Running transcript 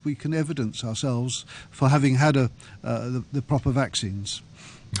We can evidence ourselves for having had the proper vaccines.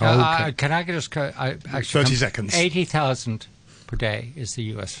 Okay. Can I just... 30 seconds. 80,000 per day is the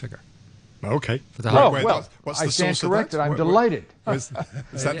US figure. Okay. For the what's I the stand source of corrected. that? I'm delighted. Is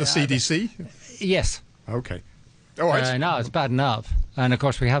that the CDC? Yes. Okay. All right. No, it's bad enough. And, of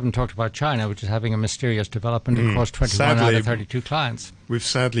course, we haven't talked about China, which is having a mysterious development. Of course, 21 out of 32 clients. We've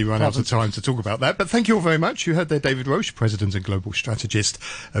sadly run out of time to talk about that. But thank you all very much. You heard there David Roche, President and Global Strategist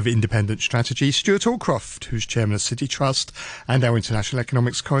of Independent Strategy, Stuart Allcroft, who's Chairman of City Trust, and our International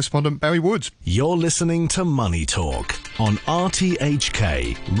Economics Correspondent, Barry Wood. You're listening to Money Talk on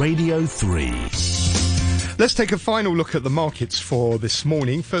RTHK Radio 3. Let's take a final look at the markets for this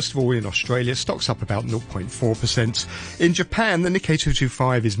morning. First of all, in Australia, stocks up about 0.4%. In Japan, the Nikkei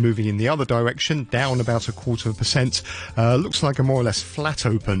 225 is moving in the other direction, down about 0.25%. Looks like a more or less flat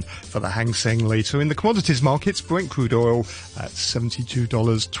open for the Hang Seng later. In the commodities markets, Brent crude oil at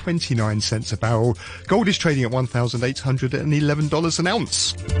 $72.29 a barrel. Gold is trading at $1,811 an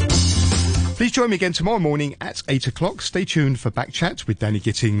ounce. Please join me again tomorrow morning at 8 o'clock. Stay tuned for Back Chat with Danny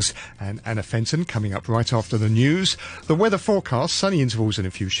Gittings and Anna Fenton coming up right after the news. The weather forecast, sunny intervals and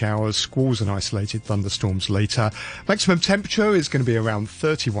a few showers, squalls and isolated thunderstorms later. Maximum temperature is going to be around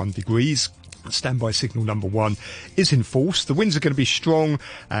 31 degrees. Standby signal number 1 is in force. The winds are going to be strong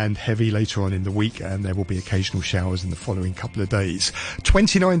and heavy later on in the week, and there will be occasional showers in the following couple of days.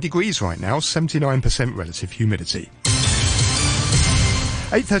 29 degrees right now, 79% relative humidity.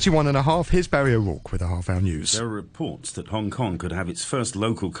 8:31.5, here's Barry O'Rourke with a half-hour news. There are reports that Hong Kong could have its first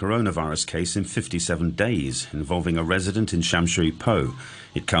local coronavirus case in 57 days, involving a resident in Sham Shui Po.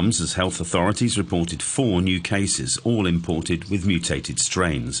 It comes as health authorities reported 4 new cases, all imported with mutated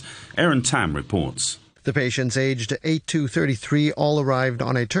strains. Aaron Tam reports. The patients aged 8 to 33 all arrived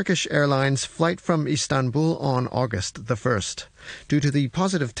on a Turkish Airlines flight from Istanbul on August the 1st. Due to the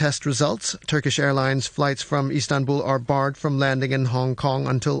positive test results, Turkish Airlines flights from Istanbul are barred from landing in Hong Kong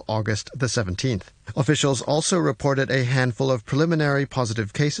until August the 17th. Officials also reported a handful of preliminary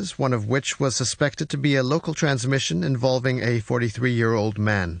positive cases, one of which was suspected to be a local transmission involving a 43-year-old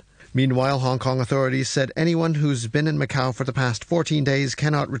man. Meanwhile, Hong Kong authorities said anyone who's been in Macau for the past 14 days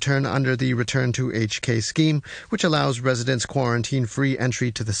cannot return under the Return to HK scheme, which allows residents quarantine-free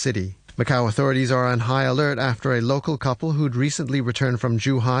entry to the city. Macau authorities are on high alert after a local couple who'd recently returned from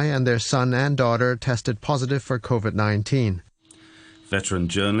Zhuhai and their son and daughter tested positive for COVID-19. Veteran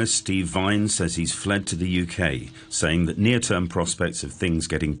journalist Steve Vines says he's fled to the UK, saying that near-term prospects of things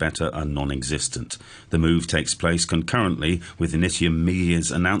getting better are non-existent. The move takes place concurrently with Initium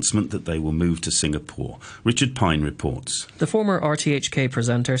Media's announcement that they will move to Singapore. Richard Pine reports. The former RTHK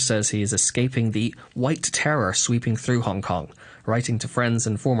presenter says he is escaping the white terror sweeping through Hong Kong. Writing to friends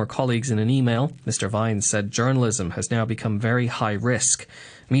and former colleagues in an email, Mr. Vines said journalism has now become very high risk.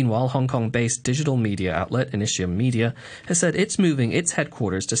 Meanwhile, Hong Kong-based digital media outlet Initium Media has said it's moving its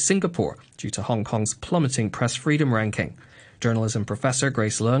headquarters to Singapore due to Hong Kong's plummeting press freedom ranking. Journalism professor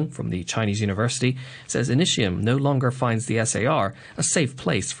Grace Yeung from the Chinese University says Initium no longer finds the SAR a safe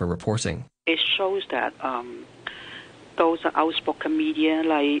place for reporting. It shows that those outspoken media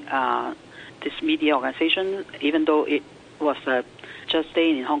like this media organization, even though it was just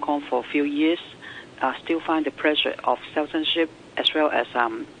staying in Hong Kong for a few years, still find the pressure of censorship as well as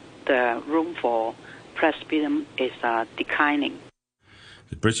the room for press freedom is declining.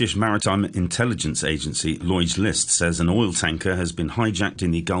 The British Maritime Intelligence Agency, Lloyd's List, says an oil tanker has been hijacked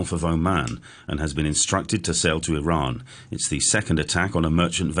in the Gulf of Oman and has been instructed to sail to Iran. It's the second attack on a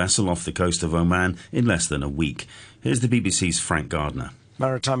merchant vessel off the coast of Oman in less than a week. Here's the BBC's Frank Gardner.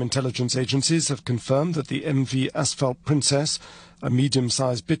 Maritime intelligence agencies have confirmed that the MV Asphalt Princess, a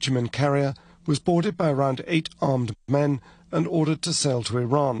medium-sized bitumen carrier, was boarded by around 8 armed men and ordered to sail to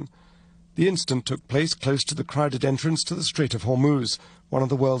Iran. The incident took place close to the crowded entrance to the Strait of Hormuz, one of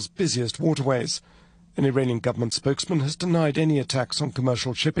the world's busiest waterways. An Iranian government spokesman has denied any attacks on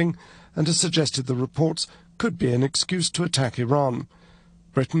commercial shipping and has suggested the reports could be an excuse to attack Iran.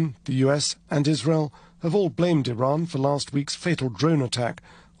 Britain, the US and Israel have all blamed Iran for last week's fatal drone attack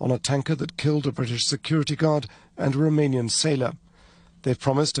on a tanker that killed a British security guard and a Romanian sailor. They've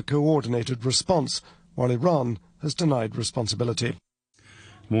promised a coordinated response, while Iran has denied responsibility.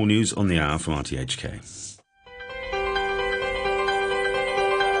 More news on the hour from RTHK.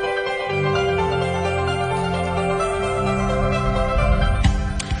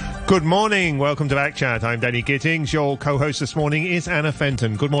 Good morning. Welcome to Back Chat. I'm Danny Gittings. Your co-host this morning is Anna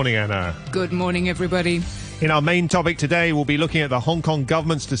Fenton. Good morning, Anna. Good morning, everybody. In our main topic today, we'll be looking at the Hong Kong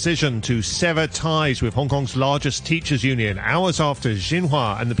government's decision to sever ties with Hong Kong's largest teachers' union, hours after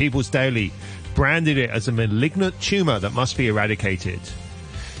Xinhua and the People's Daily branded it as a malignant tumour that must be eradicated.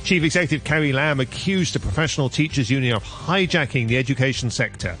 Chief Executive Carrie Lam accused the Professional Teachers Union of hijacking the education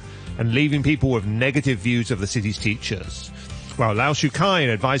sector and leaving people with negative views of the city's teachers. While Lau Shu-kai, an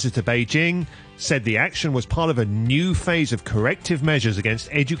advisor to Beijing, said the action was part of a new phase of corrective measures against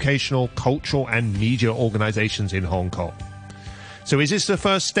educational, cultural and media organisations in Hong Kong. So is this the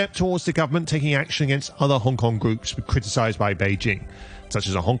first step towards the government taking action against other Hong Kong groups criticised by Beijing, such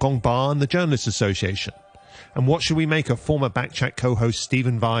as the Hong Kong Bar and the Journalists Association? And what should we make of former Backchat co-host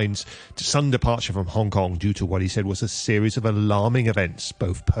Stephen Vine's sudden departure from Hong Kong due to what he said was a series of alarming events,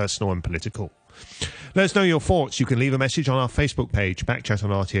 both personal and political? Let us know your thoughts. You can leave a message on our Facebook page, Backchat on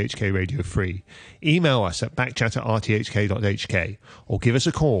RTHK Radio Free. Email us at backchat@rthk.hk or give us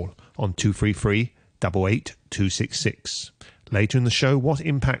a call on 233 88 266. Later in the show, what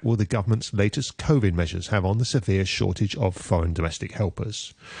impact will the government's latest COVID measures have on the severe shortage of foreign domestic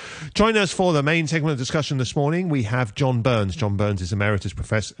helpers? Join us for the main segment of discussion this morning. We have John Burns. John Burns is Emeritus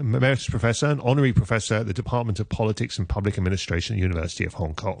Professor and Honorary Professor at the Department of Politics and Public Administration at the University of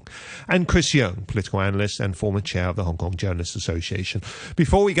Hong Kong. And Chris Yeung, Political Analyst and former Chair of the Hong Kong Journalists Association.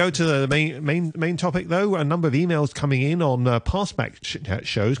 Before we go to the main topic, though, a number of emails coming in on past Backchat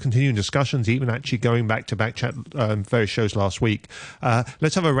shows, continuing discussions, even actually going back to Backchat various shows last week.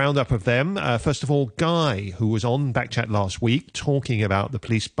 Let's have a roundup of them. First of all, Guy, who was on Backchat last week talking about the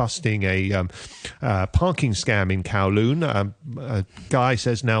police busting a parking scam in Kowloon. Guy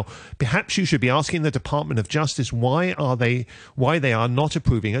says, now, perhaps you should be asking the Department of Justice why they are not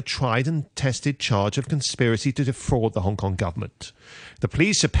approving a tried and tested charge of conspiracy to defraud the Hong Kong government. The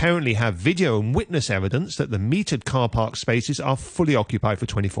police apparently have video and witness evidence that the metered car park spaces are fully occupied for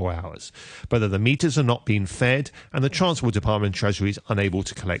 24 hours, but that the meters are not being fed and the Transport Department and Treasury is unable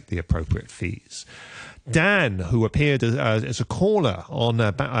to collect the appropriate fees. Dan, who appeared as a caller on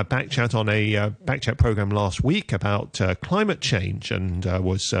Backchat on a Backchat program last week about climate change and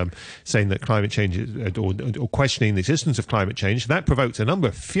was saying that climate change or questioning the existence of climate change, that provoked a number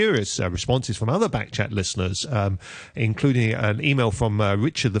of furious responses from other Backchat listeners, including an email from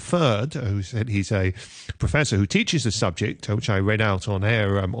Richard III, who said he's a professor who teaches the subject, which I read out on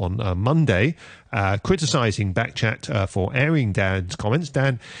air on Monday, criticising Backchat for airing Dan's comments.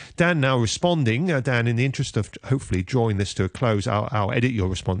 Dan now responding. Dan, in the interest of hopefully drawing this to a close, I'll edit your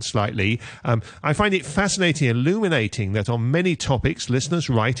response slightly. I find it fascinating and illuminating that on many topics, listeners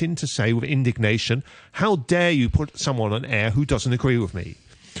write in to say with indignation, how dare you put someone on air who doesn't agree with me?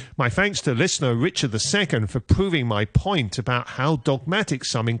 My thanks to listener Richard II for proving my point about how dogmatic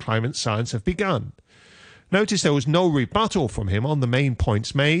some in climate science have begun. Notice there was no rebuttal from him on the main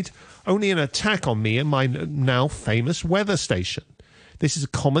points made, only an attack on me and my now famous weather station. This is a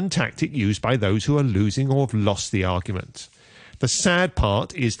common tactic used by those who are losing or have lost the argument. The sad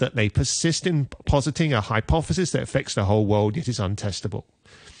part is that they persist in positing a hypothesis that affects the whole world yet is untestable.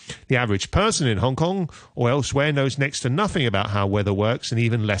 The average person in Hong Kong or elsewhere knows next to nothing about how weather works and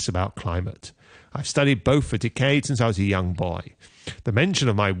even less about climate. I've studied both for decades since I was a young boy. The mention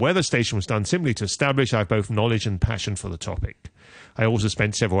of my weather station was done simply to establish I have both knowledge and passion for the topic. I also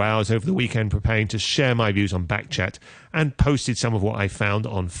spent several hours over the weekend preparing to share my views on Backchat and posted some of what I found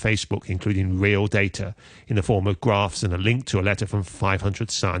on Facebook, including real data in the form of graphs and a link to a letter from 500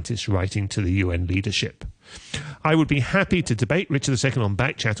 scientists writing to the UN leadership. I would be happy to debate Richard II on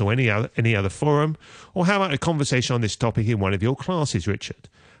Backchat or any other forum, or how about a conversation on this topic in one of your classes, Richard?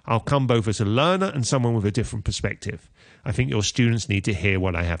 I'll come both as a learner and someone with a different perspective. I think your students need to hear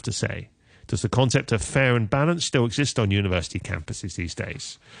what I have to say. Does the concept of fair and balance still exist on university campuses these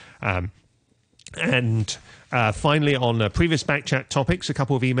days? Finally, on previous Backchat topics, a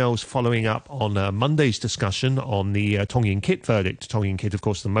couple of emails following up on Monday's discussion on the Tong Yin Kit verdict. Tong Yin Kit, of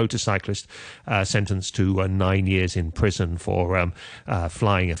course, the motorcyclist sentenced to 9 years in prison for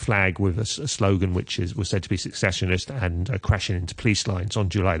flying a flag with a slogan which was said to be secessionist and crashing into police lines on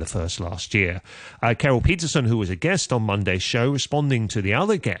July the 1st last year. Carol Peterson, who was a guest on Monday's show, responding to the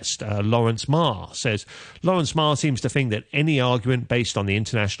other guest, Lawrence Ma, says, Lawrence Ma seems to think that any argument based on the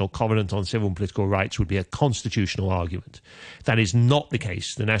International Covenant on Civil and Political Rights would be a constitutional argument. That is not the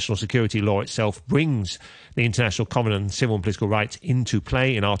case. The national security law itself brings the International Covenant on Civil and Political Rights into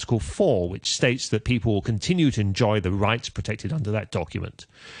play in Article 4, which states that people will continue to enjoy the rights protected under that document.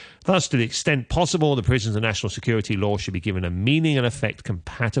 Thus, to the extent possible, the provisions of national security law should be given a meaning and effect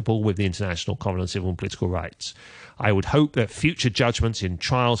compatible with the International Covenant on Civil and Political Rights. I would hope that future judgments in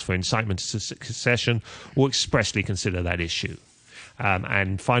trials for incitement to secession will expressly consider that issue.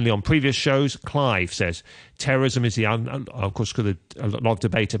 And finally, on previous shows, Clive says terrorism is of course, a lot of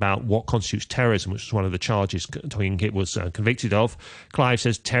debate about what constitutes terrorism, which is one of the charges Yeung was convicted of. Clive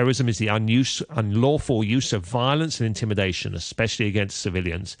says terrorism is the unlawful use of violence and intimidation, especially against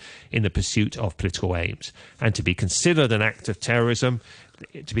civilians, in the pursuit of political aims. And to be considered an act of terrorism,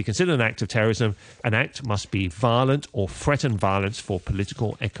 an act must be violent or threaten violence for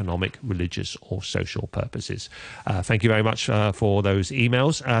political, economic, religious or social purposes. Thank you very much for those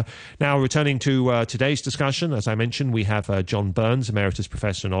emails. Now, returning to today's discussion, as I mentioned, we have John Burns, Emeritus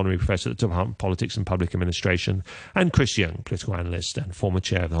Professor and Honorary Professor at the Department of Politics and Public Administration, and Chris Yeung, Political Analyst and former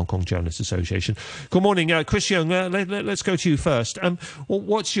Chair of the Hong Kong Journalists Association. Good morning, Chris Yeung. Let's go to you first.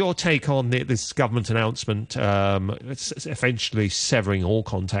 What's your take on this government announcement essentially severing all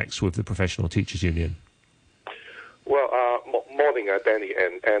contacts with the Professional Teachers Union? Well, morning, Danny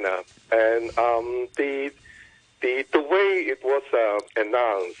and Anna. And the way it was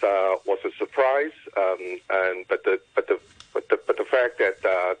announced was a surprise. But the fact that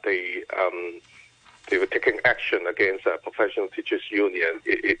they were taking action against Professional Teachers Union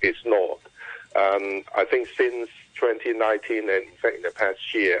is not. I think since 2019, and in fact in the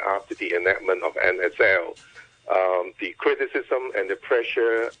past year after the enactment of NSL, the criticism and the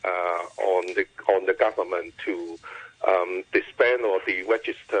pressure on the government to disband or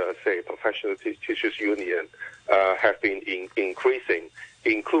deregister, say, Professional Teachers Union have been increasing,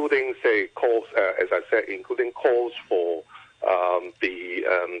 including, say, calls, as I said, including calls for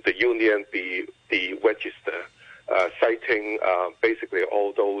the union be deregistered, citing basically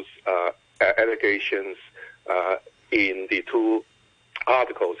all those allegations in the two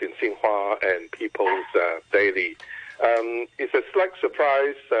articles in Xinhua and People's Daily. It's a slight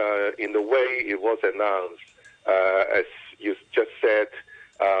surprise in the way it was announced. As you just said,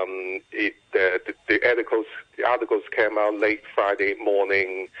 the articles came out late Friday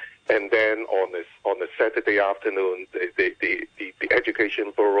morning, and then on a Saturday afternoon, the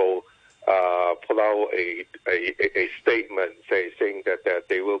Education Bureau put out a statement saying that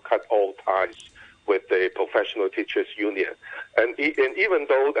they will cut all ties with the Professional Teachers Union. And even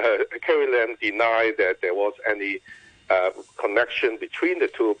though Carrie Lam denied that there was any connection between the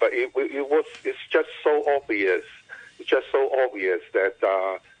two, but it's just so obvious. It's just so obvious that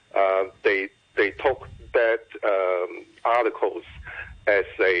they took that articles as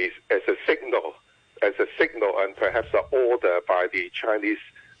a signal, and perhaps an order by the Chinese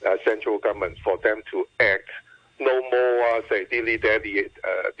central government for them to act. No more, say, dilly-dallying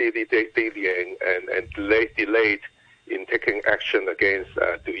and delayed in taking action against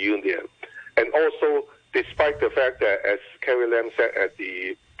the union. And also, despite the fact that, as Carrie Lam said at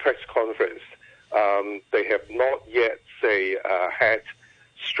the press conference, they have not yet, say, had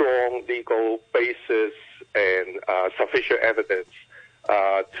strong legal basis and sufficient evidence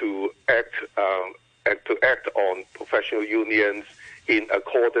to act on professional unions in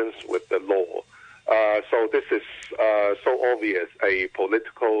accordance with the law. So this is so obvious a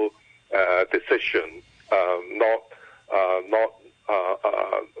political decision, not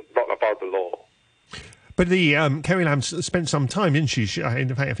about the law. But Carrie Lam spent some time, didn't she?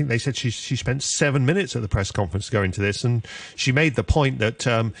 In fact, I think they said she spent 7 minutes at the press conference going into this, and she made the point that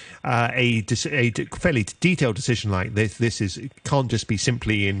a fairly detailed decision like this can't just be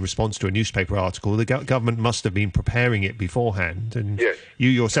simply in response to a newspaper article. The government must have been preparing it beforehand, and yes. You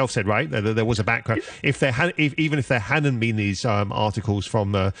yourself said right that there was a background. Yes. Even if there hadn't been these articles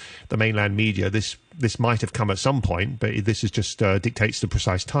from the mainland media, this might have come at some point. But this is just dictates the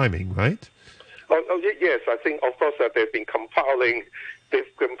precise timing, right? Oh, yes, I think, of course, they've been compiling.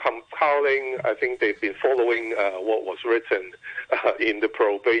 I think they've been following what was written in the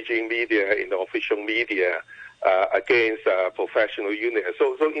pro-Beijing media, in the official media, against professional unions.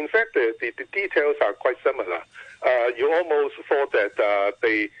 So in fact, the details are quite similar. You almost thought that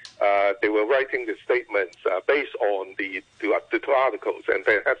they were writing the statements based on the two articles, and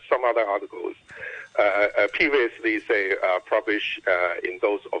they have some other articles previously, say, published in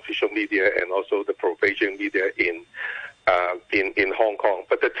those official media and also the pro-Beijing media in Hong Kong.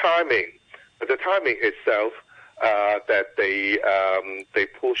 But the timing itself, that they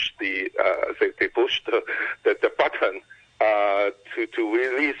pushed the button to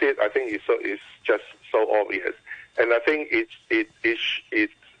release it, I think it's just so obvious. And I think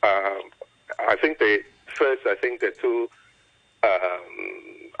I think the two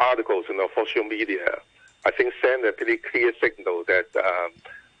articles in the official media, I think, send a pretty clear signal that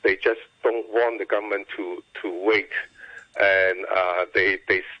they just don't want the government to wait, and they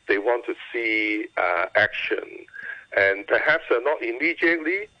want to see action, and perhaps not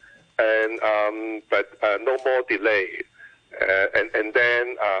immediately, and but no more delay. And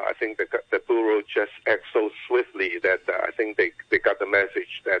then I think the Bureau just acted so swiftly that I think they got the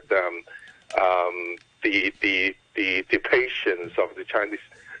message that the patience of the Chinese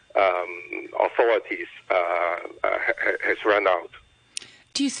authorities has run out.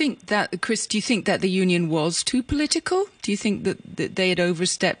 Do you think that, Chris, the union was too political? Do you think that they had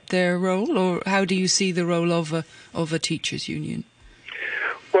overstepped their role, or how do you see the role of a teachers' union?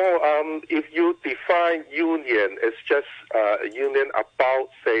 Well, if you define union as just a union about,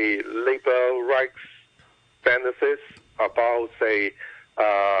 say, labor rights benefits, about, say,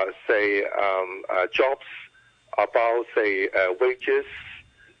 jobs, about, say, wages,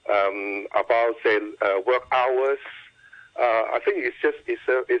 about, say, work hours, I think it's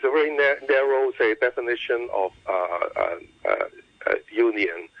a very narrow, say, definition of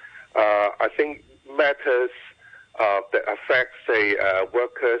union. I think matters that affect, say,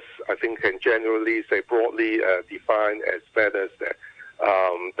 workers, I think can generally, say, broadly defined as matters that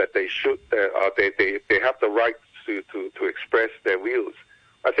they should, they have the right to express their views.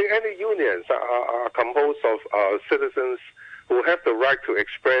 I think any unions are composed of citizens who have the right to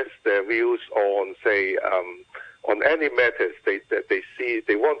express their views on, say, on any matters that they see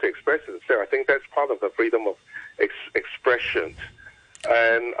they want to express themselves. I think that's part of the freedom of expression.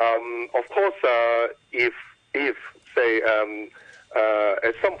 And of course, if say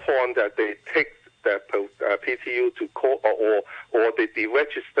at some point that they take the PTU to court or they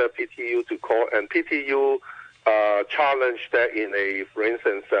deregister PTU to court, and PTU challenge that in a, for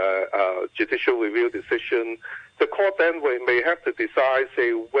instance, judicial review decision, the court then may have to decide,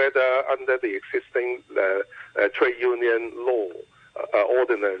 say, whether under the existing trade union law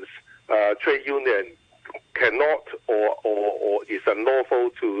ordinance, trade union cannot or is unlawful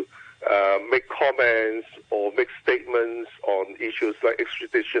to make comments or make statements on issues like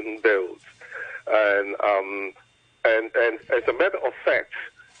extradition bills. And as a matter of fact,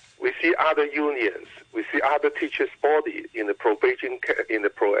 we see other unions, we see other teachers' bodies in the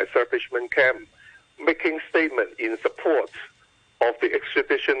pro-establishment camp making statements in support of the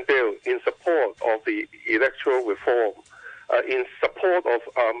extradition bill, in support of the electoral reform, in support of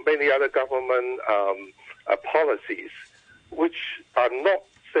many other government policies, which are not,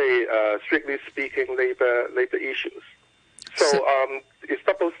 say, strictly speaking, labor issues. So it's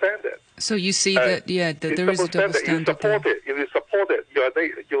double standard. So you see that, that there is a double standard. If you support it, you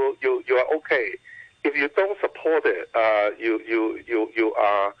are okay. If you don't support it, you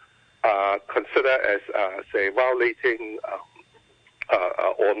are considered as say violating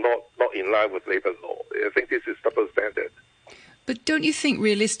or not in line with labor law. I think this is double standard. But don't you think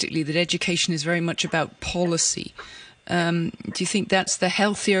realistically that education is very much about policy? Do you think that's the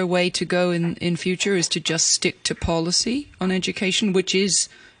healthier way to go in future, is to just stick to policy on education, which is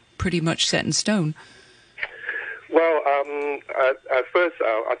pretty much set in stone? Well, at first,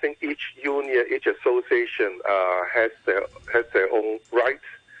 I think each union, each association has their own right,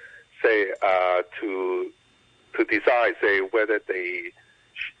 say, to decide, say, whether they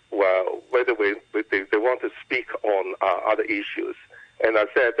want to speak on other issues. And I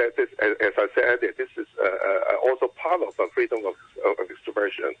said that this, as I said, this is also part of the freedom of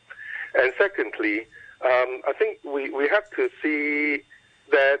expression. And secondly, I think we have to see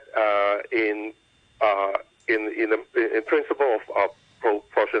that in principle of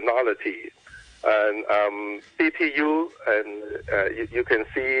proportionality. And BTU, and you can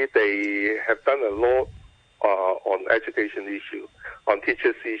see they have done a lot on education issues, on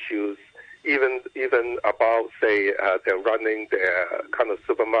teachers' issues, even about, say, they're running their kind of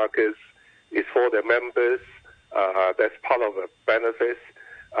supermarkets is for their members. That's part of the benefits.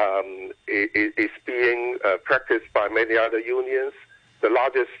 It's being practiced by many other unions. The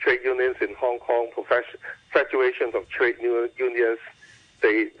largest trade unions in Hong Kong, federations of trade unions,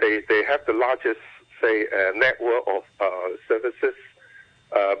 they have the largest, say, network of services,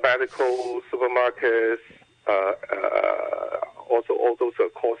 medical, supermarkets, also all those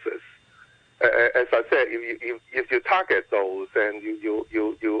courses. As I said, if you target those, then you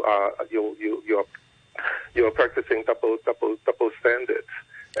are practicing double standards.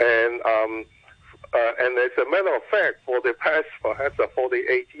 And as a matter of fact, for the past perhaps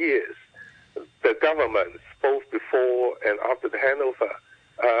 48 years, the governments, both before and after the handover,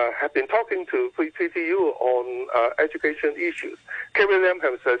 have been talking to PTU on education issues. Carrie Lam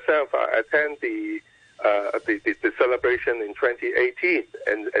herself attend the the celebration in 2018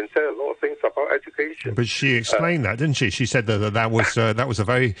 and said a lot of things about education. But she explained that, didn't she? She said that was a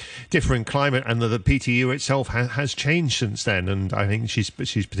very different climate, and that the PTU itself has changed since then. And I think she's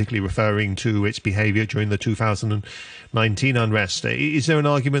particularly referring to its behaviour during the 2019 unrest. Is there an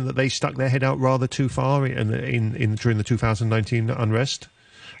argument that they stuck their head out rather too far during the 2019 unrest?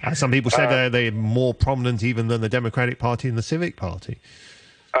 Some people said they're more prominent even than the Democratic Party and the Civic Party.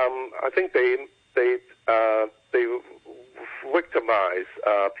 I think they victimized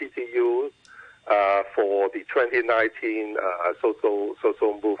PTU for the 2019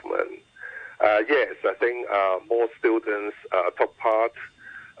 social movement. Yes, I think more students took part,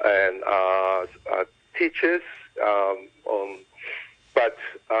 and teachers. But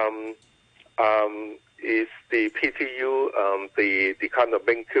is the PTU the kind of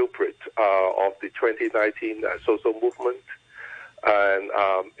main culprit of the 2019 social movement? And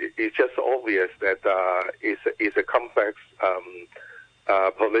it's just obvious that it's a complex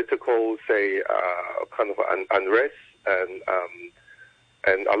political, say, kind of unrest,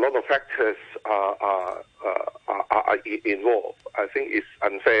 and a lot of factors are involved. I think it's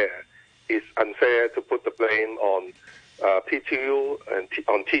unfair. It's unfair to put the blame on PTU and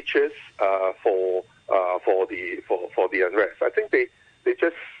on teachers for the unrest. I think they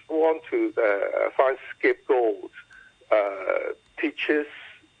just want to find scapegoats. Teachers,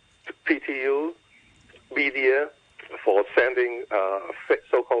 PTU, media for sending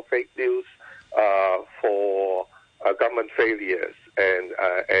so-called fake news, for government failures and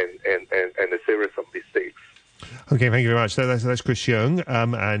a series of mistakes. Okay, thank you very much. That's Chris Yeung.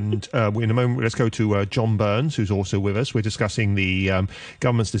 And in a moment, let's go to John Burns, who's also with us. We're discussing the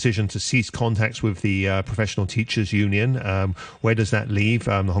government's decision to cease contacts with the Professional Teachers Union. Where does that leave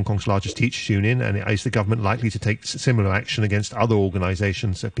Hong Kong's largest teachers union? And is the government likely to take similar action against other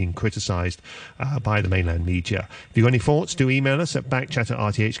organisations that have been criticised by the mainland media? If you've got any thoughts, do email us at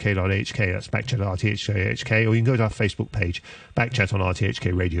backchat@rthk.hk. That's backchat@rthk.hk. Or you can go to our Facebook page, Backchat on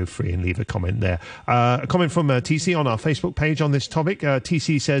RTHK Radio Free, and leave a comment there. A comment from TC on our Facebook page on this topic.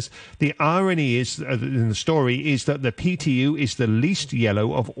 TC says, the irony is in the story is that the PTU is the least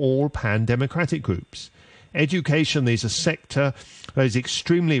yellow of all pan-democratic groups. Education is a sector that is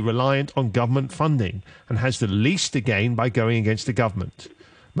extremely reliant on government funding and has the least to gain by going against the government.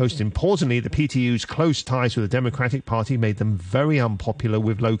 Most importantly, the PTU's close ties with the Democratic Party made them very unpopular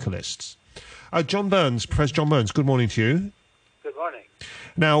with localists. Professor John Burns, good morning to you. Good morning.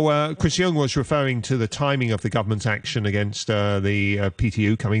 Now, Chris Yeung was referring to the timing of the government's action against the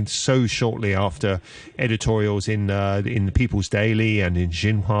PTU coming so shortly after editorials in the People's Daily and in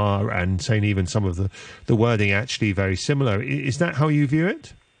Xinhua, and saying even some of the wording actually very similar. Is that how you view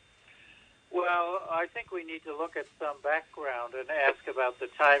it? Well, I think we need to look at some background and ask about the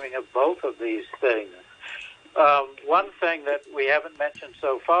timing of both of these things. One thing that we haven't mentioned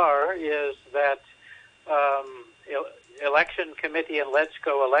so far is that election committee and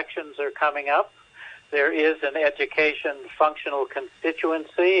LegCo elections are coming up. There is an education functional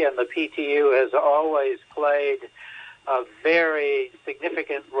constituency, and the PTU has always played a very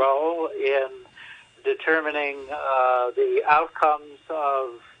significant role in determining the outcomes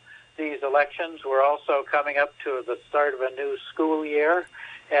of these elections. We're also coming up to the start of a new school year,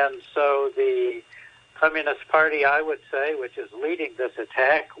 and so the Communist Party, I would say, which is leading this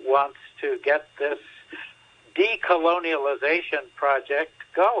attack, wants to get this decolonialization project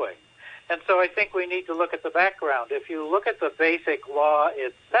going. And so I think we need to look at the background. If you look at the basic law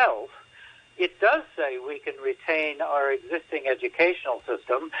itself, it does say we can retain our existing educational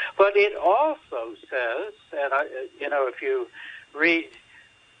system, but it also says, and if you read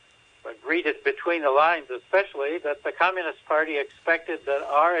it between the lines especially, that the Communist Party expected that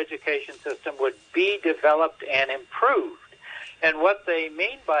our education system would be developed and improved. And what they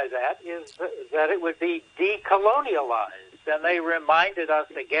mean by that is that it would be decolonialized. And they reminded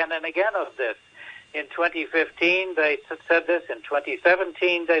us again and again of this. In 2015, they said this. In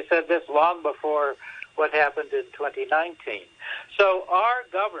 2017, they said this, long before what happened in 2019. So our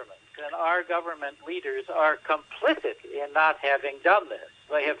government and our government leaders are complicit in not having done this.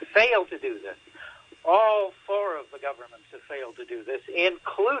 They have failed to do this. All four of the governments have failed to do this,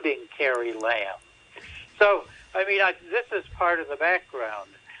 including Carrie Lam. So, this is part of the background.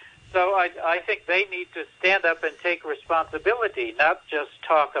 So I think they need to stand up and take responsibility, not just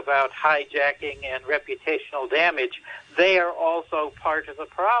talk about hijacking and reputational damage. They are also part of the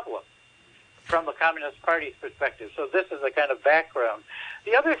problem from the Communist Party's perspective. So this is a kind of background.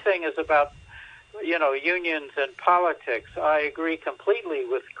 The other thing is about, unions and politics. I agree completely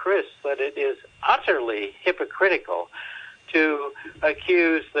with Chris that it is utterly hypocritical to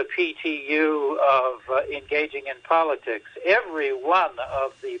accuse the PTU of engaging in politics. Every one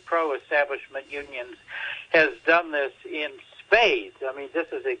of the pro-establishment unions has done this in spades. I mean, this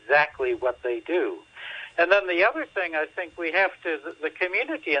is exactly what they do. And then the other thing I think we have to, the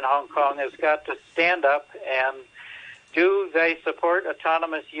community in Hong Kong has got to stand up and do they support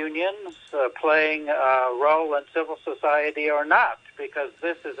autonomous unions playing a role in civil society or not? Because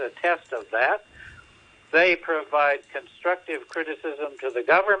this is a test of that. They provide constructive criticism to the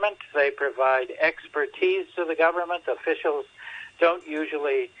government. They provide expertise to the government. Officials don't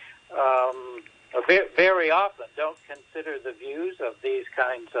usually, very often, don't consider the views of these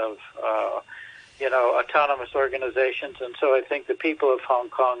kinds of, autonomous organizations. And so I think the people of Hong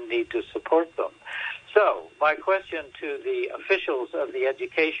Kong need to support them. So my question to the officials of the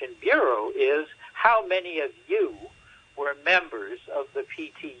Education Bureau is, how many of you were members of the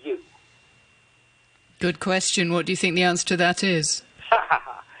PTU? Good question. What do you think the answer to that is?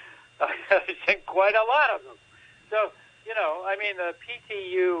 I think quite a lot of them. So, the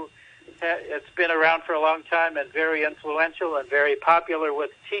PTU, it's been around for a long time and very influential and very popular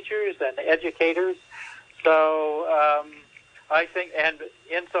with teachers and educators. So I think, and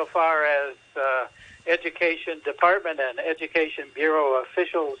insofar as Education Department and Education Bureau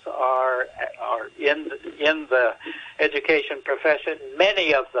officials are in the education profession,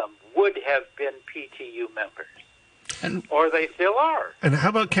 many of them would have been PTU members. Or they still are. And how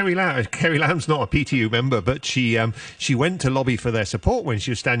about Carrie Lam? Carrie Lam's not a PTU member, but she went to lobby for their support when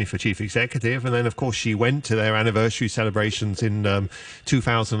she was standing for chief executive, and then of course she went to their anniversary celebrations in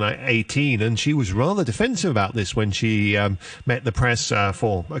 2018, and she was rather defensive about this when she met the press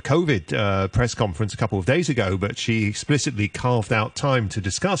for a COVID press conference a couple of days ago. But she explicitly carved out time to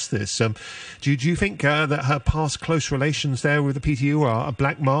discuss this. Do you think that her past close relations there with the PTU are a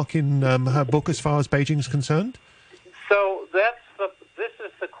black mark in her book as far as Beijing is concerned? So this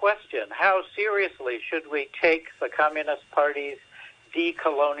is the question. How seriously should we take the Communist Party's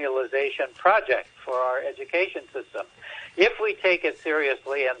decolonialization project for our education system? If we take it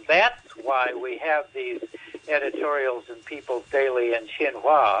seriously, and that's why we have these editorials in People's Daily and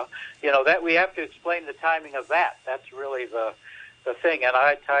Xinhua, that we have to explain the timing of that. That's really the thing, and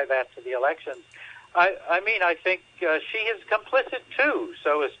I tie that to the elections. I think she is complicit too.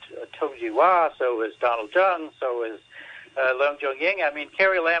 So is Tong Ji-hwa, so is Donald Zheng, so is Leung Chun-ying.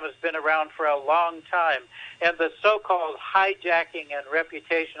 Carrie Lam has been around for a long time, and the so-called hijacking and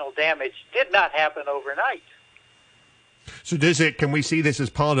reputational damage did not happen overnight. So can we see this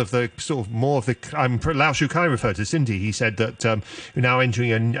as part of the sort of more of the, Lau Shu-kai referred to this, didn't he? He said that we're now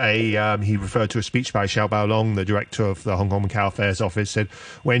entering he referred to a speech by Xiao Baolong, the director of the Hong Kong Macau Affairs Office, said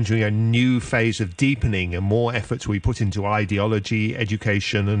we're entering a new phase of deepening and more efforts we put into ideology,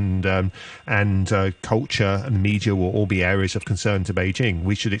 education and culture and media will all be areas of concern to Beijing.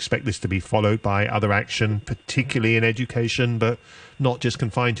 We should expect this to be followed by other action, particularly in education, but not just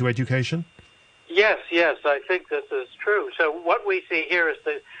confined to education? Yes, I think this is true. So what we see here is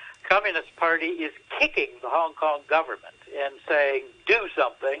the Communist Party is kicking the Hong Kong government and saying, do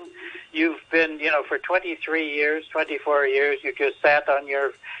something. You've been, for 23 years, 24 years, you just sat on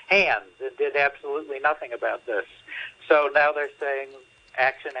your hands and did absolutely nothing about this. So now they're saying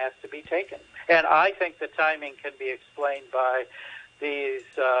action has to be taken. And I think the timing can be explained by these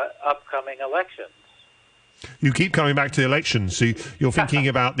upcoming elections. You keep coming back to the elections, so you're thinking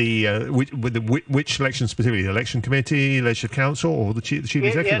about which election specifically, the election committee, legislative council, or the chief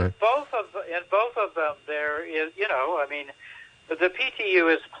executive? In both of them, there is, the PTU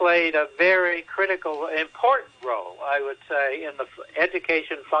has played a very critical, important role, I would say, in the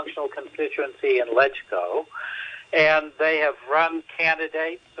education functional constituency in LegCo, and they have run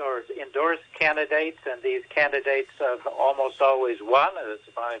candidates or endorsed candidates, and these candidates have almost always won, as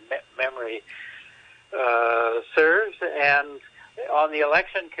my memory serves. And on the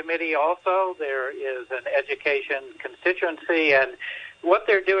election committee also, there is an education constituency, and what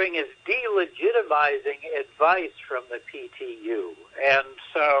they're doing is delegitimizing advice from the PTU. And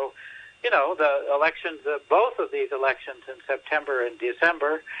so, the elections, both of these elections in September and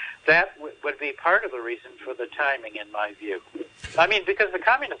December, that would be part of the reason for the timing, in my view. Because the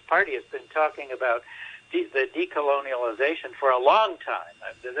Communist Party has been talking about the decolonialization for a long time.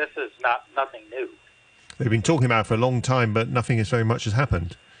 This is nothing new. They've been talking about it for a long time, but nothing as very much has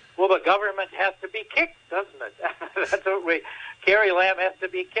happened. Well, the government has to be kicked, doesn't it? That's what Carrie Lam has to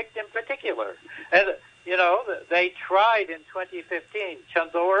be kicked in particular. And, they tried in 2015. Chen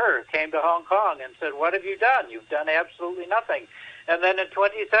Zuo-er came to Hong Kong and said, what have you done? You've done absolutely nothing. And then in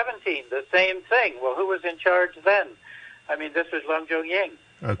 2017, the same thing. Well, who was in charge then? I mean, this was Leung Yeung.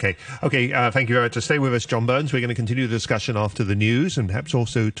 Okay. Thank you very much. Stay with us, John Burns. We're going to continue the discussion after the news and perhaps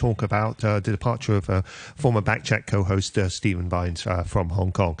also talk about the departure of former Backchat co-host Stephen Vines from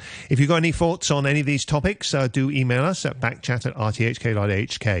Hong Kong. If you've got any thoughts on any of these topics, do email us at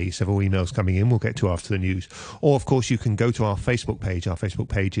backchat@rthk.hk. Several emails coming in we'll get to after the news. Or, of course, you can go to our Facebook page. Our Facebook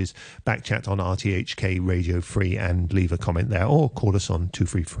page is Backchat on RTHK Radio Free and leave a comment there. Or call us on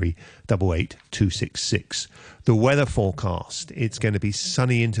 233 88 266. The weather forecast, it's going to be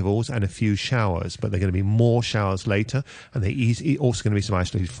sunny intervals and a few showers, but there are going to be more showers later, and there is also going to be some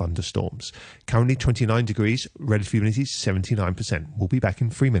isolated thunderstorms. Currently 29 degrees, relative humidity 79%. We'll be back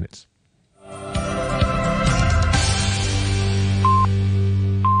in 3 minutes.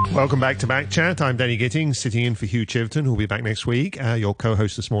 Welcome back to Backchat. I'm Danny Gittings, sitting in for Hugh Chiverton, who will be back next week. Your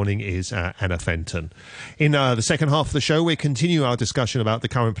co-host this morning is Anna Fenton. In the second half of the show, we continue our discussion about the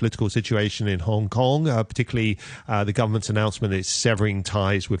current political situation in Hong Kong, particularly the government's announcement that it's severing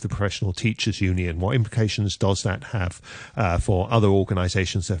ties with the Professional Teachers Union. What implications does that have for other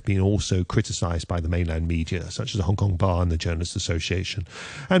organisations that have been also criticised by the mainland media, such as the Hong Kong Bar and the Journalists Association?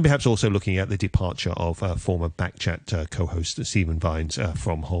 And perhaps also looking at the departure of former Backchat co-host Stephen Vines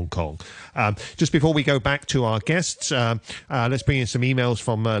from Hong Kong. Just before we go back to our guests, let's bring in some emails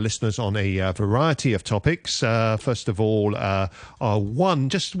from listeners on a variety of topics. First of all,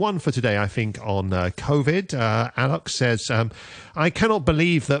 just one for today, I think, on COVID. Alex says, I cannot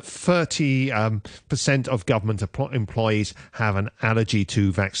believe that 30% of government employees have an allergy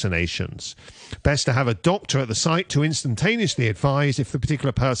to vaccinations. Best to have a doctor at the site to instantaneously advise if the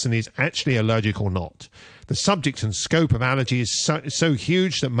particular person is actually allergic or not. The subject and scope of allergy is so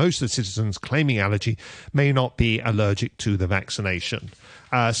huge that most of the citizens claiming allergy may not be allergic to the vaccination.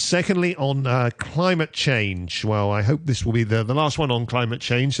 Secondly, on climate change. Well, I hope this will be the last one on climate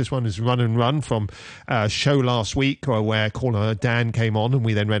change. This one is Run and Run from a show last week where caller Dan came on and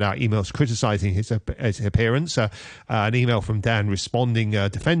we then read out emails criticising his appearance. An email from Dan responding,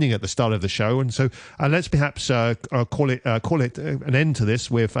 defending at the start of the show. And so let's perhaps call it an end to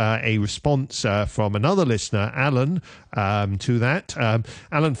this with a response from another listener, Alan, to that.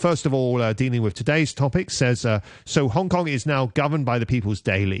 Alan, first of all, dealing with today's topic, says, so Hong Kong is now governed by the people's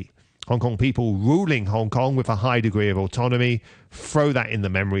daily. Hong Kong people ruling Hong Kong with a high degree of autonomy. Throw that in the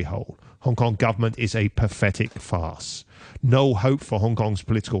memory hole. Hong Kong government is a pathetic farce. No hope for Hong Kong's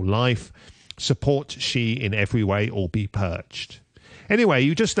political life. Support Xi in every way or be purged. Anyway,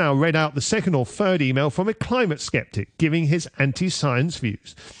 you just now read out the second or third email from a climate skeptic giving his anti-science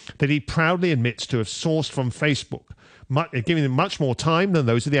views that he proudly admits to have sourced from Facebook, giving them much more time than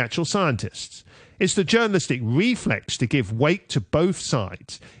those of the actual scientists. It's the journalistic reflex to give weight to both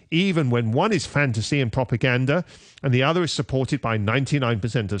sides, even when one is fantasy and propaganda and the other is supported by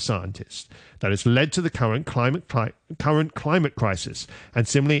 99% of scientists. That has led to the current climate crisis and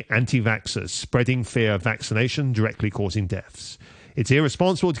similarly anti-vaxxers spreading fear of vaccination directly causing deaths. It's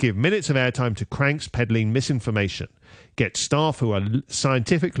irresponsible to give minutes of airtime to cranks peddling misinformation. Get staff who are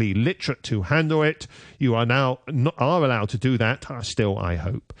scientifically literate to handle it. You are now are allowed to do that. Still, I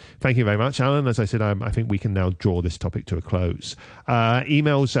hope. Thank you very much, Alan. As I said, I think we can now draw this topic to a close.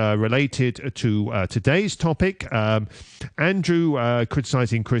 Emails related to today's topic. Andrew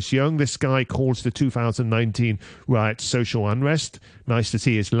criticising Chris Yeung. This guy calls the 2019 riots social unrest. Nice to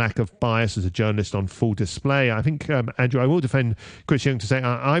see his lack of bias as a journalist on full display. I think, Andrew, I will defend Chris Yeung to say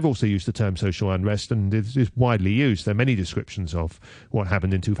I've also used the term social unrest, and it's widely used. There are many descriptions of what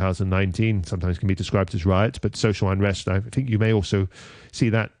happened in 2019. Sometimes can be described as riots, but social unrest, I think you may also see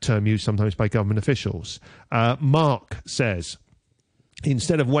that term used sometimes by government officials. Mark says,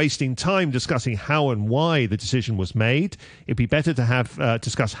 instead of wasting time discussing how and why the decision was made, it'd be better to have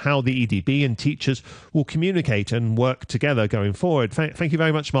discuss how the EDB and teachers will communicate and work together going forward. Thank you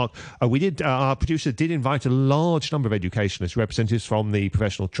very much, Mark. Our producer did invite a large number of educationalists, representatives from the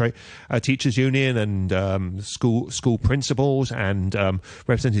Professional Teachers Union and school principals and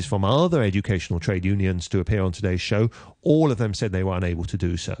representatives from other educational trade unions to appear on today's show. All of them said they were unable to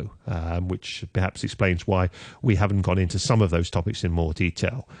do so, which perhaps explains why we haven't gone into some of those topics in more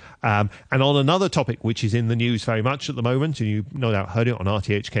detail. And on another topic which is in the news very much at the moment, and you no doubt heard it on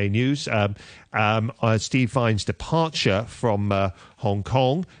RTHK News, Steve Vines' departure from Hong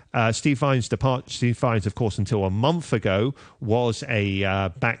Kong. Steve Vines, of course, until a month ago was a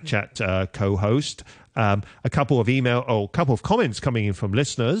Backchat co-host. A couple of comments coming in from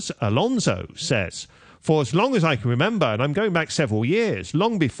listeners. Alonzo says, for as long as I can remember, and I'm going back several years,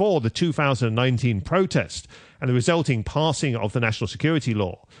 long before the 2019 protest and the resulting passing of the national security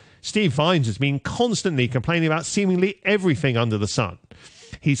law, Steve Vines has been constantly complaining about seemingly everything under the sun.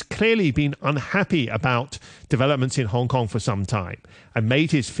 He's clearly been unhappy about developments in Hong Kong for some time and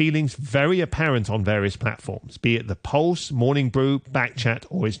made his feelings very apparent on various platforms, be it the Pulse, Morning Brew, Backchat,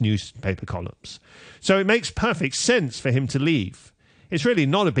 or his newspaper columns. So it makes perfect sense for him to leave. It's really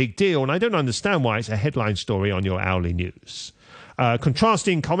not a big deal, and I don't understand why it's a headline story on your hourly news.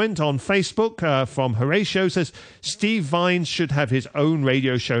 Contrasting comment on Facebook from Horatio says, Steve Vines should have his own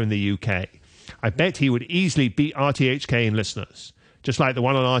radio show in the UK. I bet he would easily beat RTHK in listeners, just like the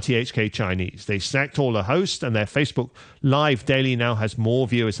one on RTHK Chinese. They sacked all the hosts, and their Facebook Live daily now has more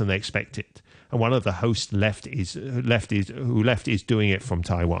viewers than they expected. And one of the hosts who left is doing it from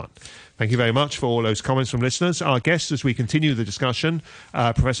Taiwan. Thank you very much for all those comments from listeners. Our guests, as we continue the discussion,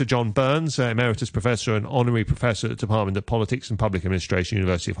 Professor John Burns, Emeritus Professor and Honorary Professor at the Department of Politics and Public Administration,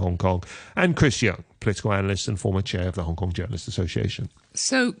 University of Hong Kong, and Chris Yeung, Political Analyst and former Chair of the Hong Kong Journalists Association.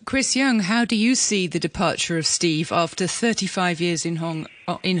 So, Chris Yeung, how do you see the departure of Steve after 35 years in Hong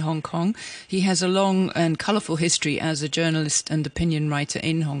Kong? He has a long and colourful history as a journalist and opinion writer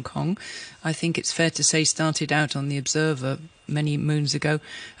in Hong Kong. I think it's fair to say started out on The Observer many moons ago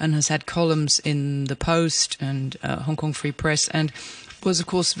and has had columns in The Post and Hong Kong Free Press, and was, of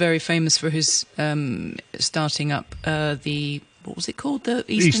course, very famous for his starting up what was it called? The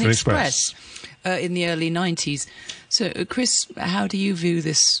Eastern Express. In the early 90s. So, Chris, how do you view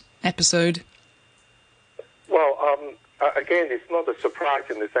this episode? Well, again, it's not a surprise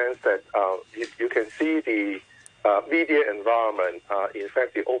in the sense that you can see the media environment, in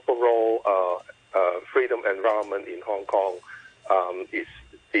fact, the overall freedom environment in Hong Kong is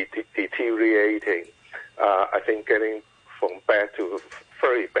deteriorating. I think getting from bad to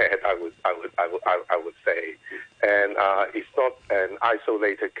very bad, I would say, and it's not an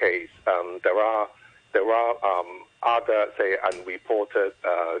isolated case. There are other, say, unreported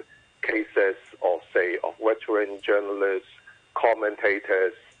cases of veteran journalists,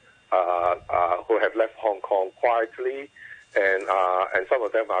 commentators who have left Hong Kong quietly, and some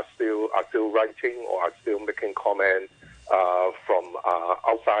of them are still writing or are still making comments from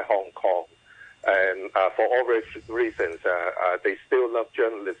outside Hong Kong. And for obvious reasons, they still love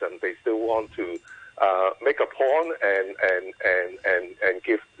journalism. They still want to make a point and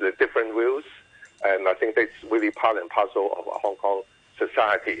give the different views. And I think that's really part and parcel of Hong Kong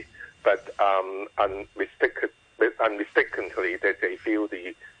society. But unmistakably, that they feel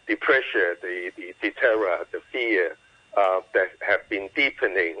the pressure, the terror, the fear that have been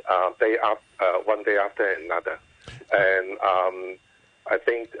deepening one day after another. And I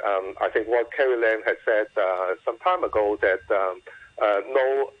think what Carrie Lam had said some time ago, that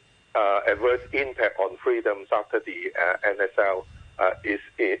no adverse impact on freedoms after the NSL is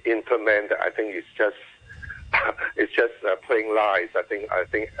implemented. I think it's just plain lies. I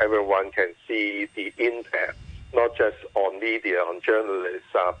think everyone can see the impact, not just on media, on journalists,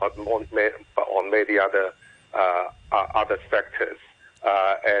 but on many other sectors.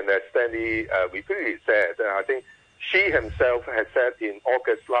 And as Stanley repeatedly said, I think she herself has said in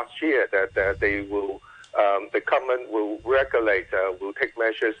August last year that they will, the government will will take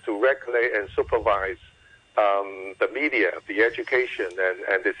measures to regulate and supervise the media, the education,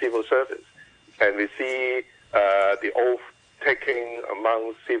 and the civil service. And we see the oath taking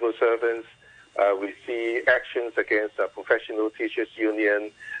among civil servants. We see actions against the Professional Teachers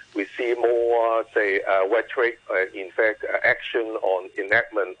Union. We see more, rhetoric, in fact, action on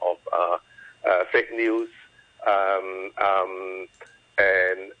enactment of fake news. And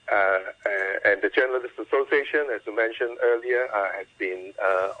the Journalists Association, as you mentioned earlier, has been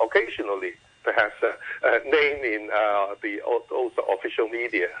occasionally, perhaps, named in also official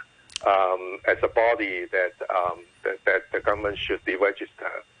media as a body that the government should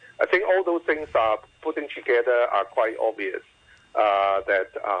deregister. I think all those things are putting together are quite obvious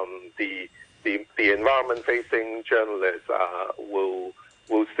that the environment facing journalists will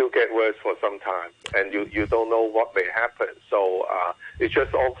still get worse for some time, and you don't know what may happen. So it's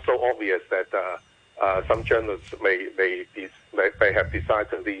just also obvious that some journalists may have decided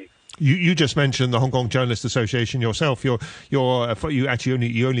to leave. You just mentioned the Hong Kong Journalists Association yourself. You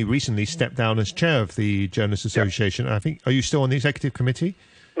only recently stepped down as chair of the Journalists Association. Yeah. I think, are you still on the executive committee?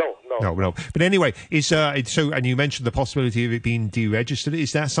 No. But anyway, and you mentioned the possibility of it being deregistered.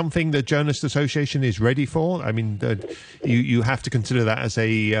 Is that something the Journalists Association is ready for? I mean, you have to consider that as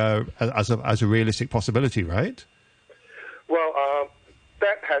a realistic possibility, right? Well,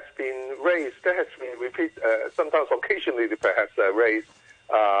 that has been raised. That has been repeated, sometimes occasionally, perhaps raised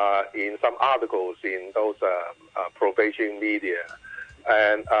in some articles in those pro-Beijing media.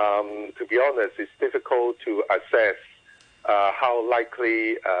 And to be honest, it's difficult to assess how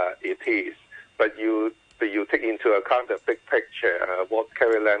likely it is, but you you take into account the big picture, what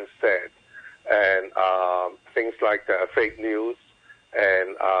Carrie Lam said, and things like fake news,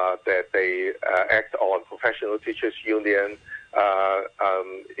 and that they act on professional teachers union.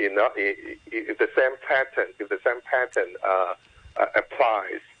 If the same pattern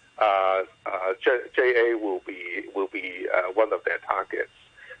applies, JA will be one of their targets.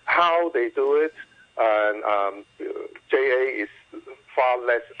 How they do it, and JA is far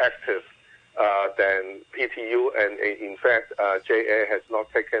less active than PTU, and in fact, JA has not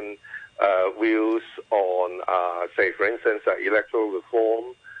taken views on, say, for instance, electoral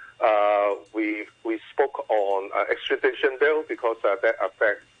reform. We spoke on extradition bill because that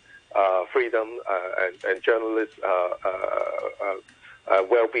affects freedom and journalists'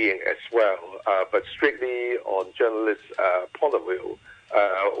 well-being as well. But strictly on journalists' point of view,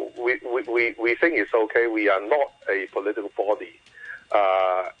 we think it's okay. We are not a political body,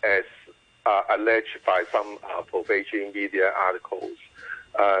 as alleged by some pro-Beijing media articles.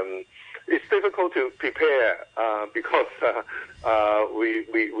 It's difficult to prepare because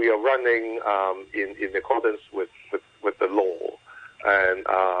we are running in accordance with the law, and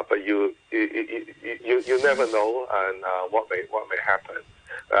but you never know, and what may happen.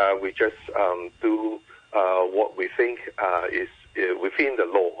 We just do what we think is within the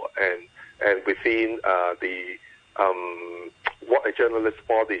law and within the what a journalist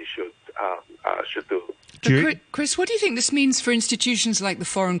body should do. But Chris, what do you think this means for institutions like the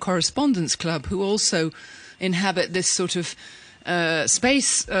Foreign Correspondents Club, who also inhabit this sort of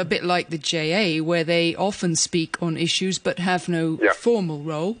space, a bit like the JA, where they often speak on issues but have no formal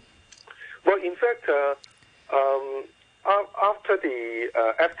role? Well, in fact, after the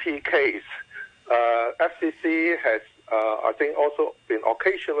FT case, FCC has, I think, also been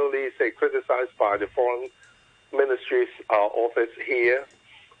occasionally, say, criticized by the Foreign Ministry's office here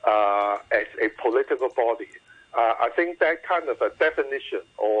as a political body. I think that kind of a definition,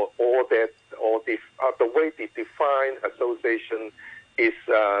 or the way they define association is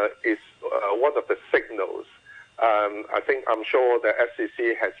one of the signals. I'm sure the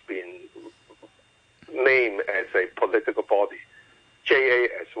FCC has been named as a political body, JA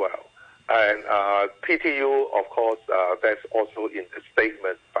as well. And PTU, of course, that's also in the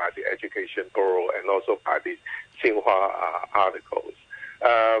statement by the Education Bureau and also by the Xinhua articles.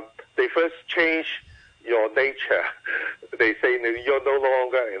 They first change your nature. They say you're no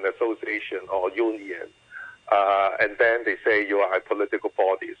longer an association or union. And then they say you are a political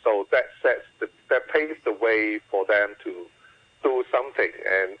body. So that paves the way for them to do something.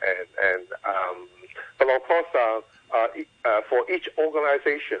 But of course, for each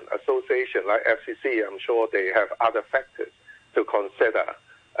organization, association like FCC, I'm sure they have other factors to consider.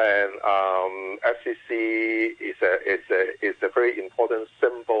 And FCC is a very important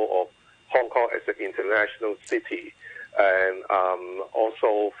symbol of Hong Kong as an international city, and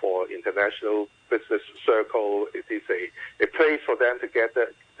also for international business circle, it is a place for them to get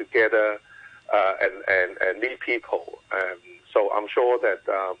together and meet people. So I'm sure that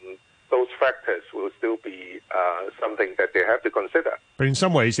those factors will still be something that they have to consider. But in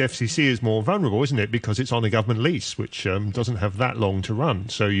some ways, FCC is more vulnerable, isn't it? Because it's on a government lease, which doesn't have that long to run.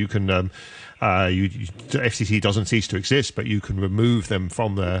 So you can, FCC doesn't cease to exist, but you can remove them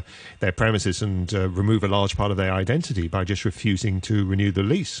from their premises and remove a large part of their identity by just refusing to renew the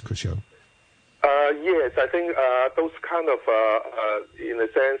lease, Chris Yeung. Yes, I think those kind of, in a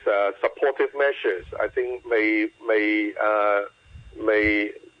sense, supportive measures, I think may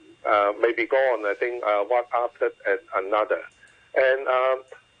be gone. I think one after another, and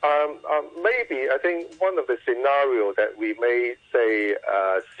maybe I think one of the scenarios that we may say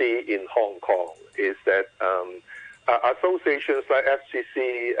see in Hong Kong is that associations like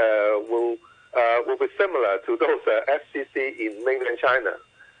FCC will be similar to those FCC in mainland China.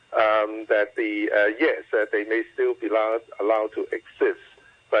 That they may still be allowed to exist,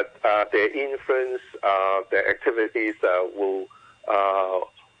 but their influence, their activities will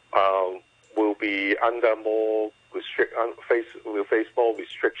be under more will face more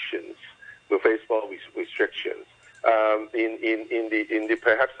restrictions. In the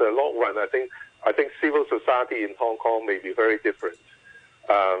perhaps the long run, I think civil society in Hong Kong may be very different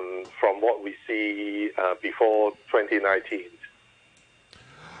from what we see before 2019.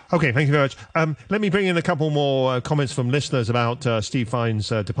 Okay, thank you very much. Let me bring in a couple more comments from listeners about Steve Vine's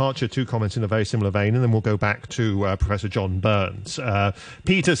departure. 2 comments in a very similar vein, and then we'll go back to Professor John Burns.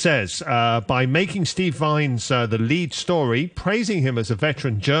 Peter says, by making Steve Vine's the lead story, praising him as a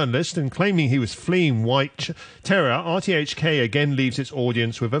veteran journalist and claiming he was fleeing white terror, RTHK again leaves its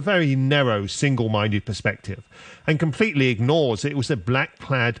audience with a very narrow, single-minded perspective and completely ignores that it was the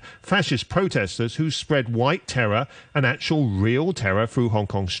black-clad fascist protesters who spread white terror and actual real terror through Hong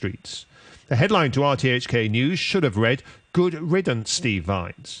Kong streets. The headline to RTHK News should have read, "Good riddance, Steve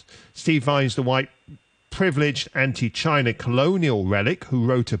Vines." Steve Vines, the white privileged anti-China colonial relic who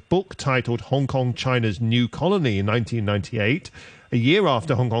wrote a book titled Hong Kong, China's New Colony in 1998, a year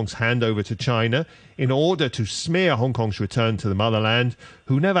after Hong Kong's handover to China, in order to smear Hong Kong's return to the motherland,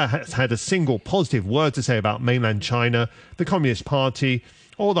 who never has had a single positive word to say about mainland China, the Communist Party,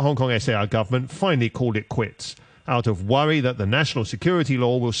 or the Hong Kong SAR government, finally called it quits, out of worry that the national security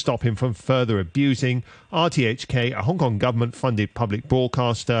law will stop him from further abusing RTHK, a Hong Kong government-funded public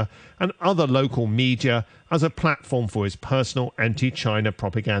broadcaster, and other local media as a platform for his personal anti-China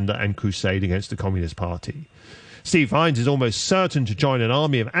propaganda and crusade against the Communist Party. Steve Vines is almost certain to join an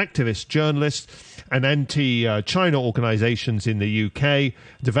army of activist journalists and anti-China organisations in the UK,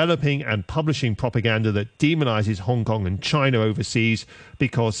 developing and publishing propaganda that demonises Hong Kong and China overseas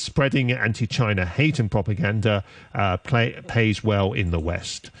because spreading anti-China hate and propaganda pays well in the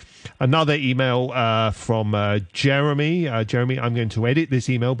West. Another email from Jeremy. Jeremy, I'm going to edit this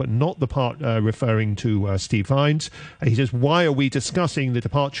email, but not the part referring to Steve Vines. He says, why are we discussing the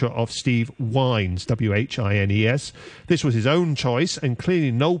departure of Steve Wines, W-H-I-N-E-S? This was his own choice, and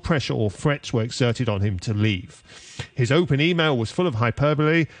clearly no pressure or threats were exerted on him to leave. His open email was full of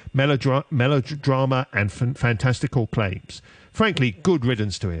hyperbole, melodrama, and fantastical claims. Frankly, good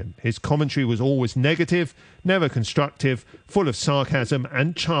riddance to him. His commentary was always negative, never constructive, full of sarcasm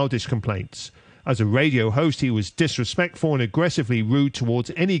and childish complaints. As a radio host, he was disrespectful and aggressively rude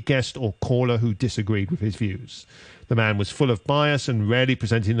towards any guest or caller who disagreed with his views. The man was full of bias and rarely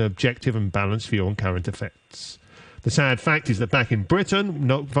presented an objective and balanced view on current events. The sad fact is that back in Britain,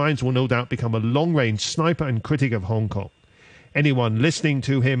 Vines will no doubt become a long-range sniper and critic of Hong Kong. Anyone listening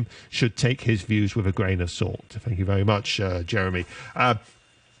to him should take his views with a grain of salt. Thank you very much, Jeremy.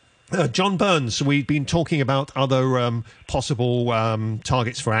 John Burns, we've been talking about other possible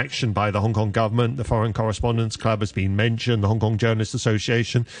targets for action by the Hong Kong government. The Foreign Correspondents Club has been mentioned, the Hong Kong Journalists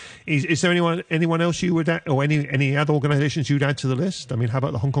Association. Is there anyone else you would add, or any other organisations you'd add to the list? I mean, how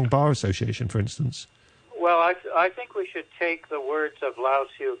about the Hong Kong Bar Association, for instance? Well, I think we should take the words of Lau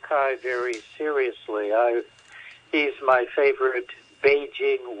Siu Kai very seriously. He's my favorite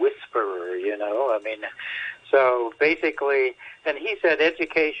Beijing whisperer, So basically, and he said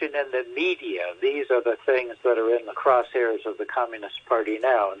education and the media, these are the things that are in the crosshairs of the Communist Party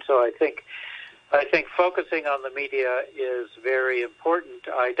now. And so I think focusing on the media is very important.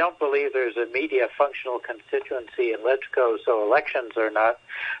 I don't believe there's a media functional constituency in LegCo, so elections are not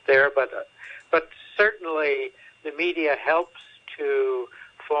there, but certainly the media helps to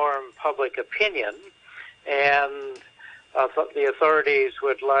form public opinion, and the authorities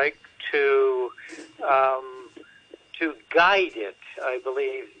would like to guide it, I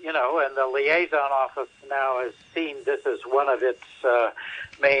believe, and the liaison office now has seen this as one of its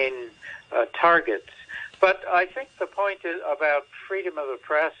main targets. But I think the point about freedom of the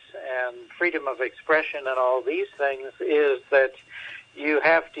press and freedom of expression and all these things is that you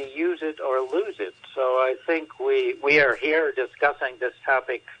have to use it or lose it. So I think we are here discussing this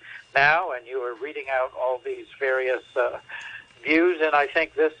topic now, and you are reading out all these various views, and I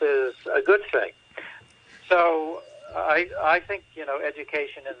think this is a good thing. So I think,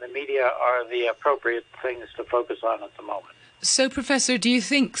 education and the media are the appropriate things to focus on at the moment. So, Professor, do you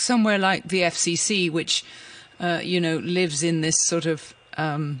think somewhere like the FCC, which, lives in this sort of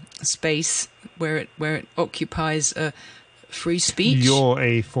space where it occupies free speech? You're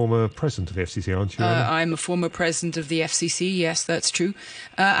a former president of the FCC, aren't you? I'm a former president of the FCC, yes, that's true.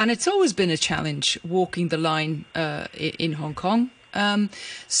 And it's always been a challenge walking the line in Hong Kong.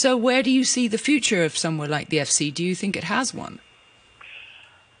 So where do you see the future of somewhere like the FC? Do you think it has one?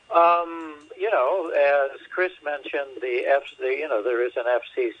 As Chris mentioned, there is an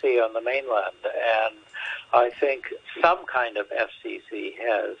FCC on the mainland, and I think some kind of FCC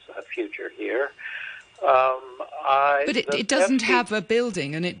has a future here. But it doesn't have a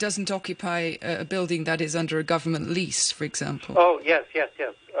building, and it doesn't occupy a building that is under a government lease, for example. Oh, yes,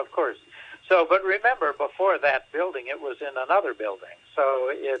 of course. So, but remember, before that building, it was in another building. So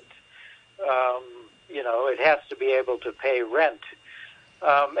it has to be able to pay rent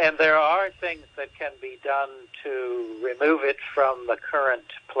And there are things that can be done to remove it from the current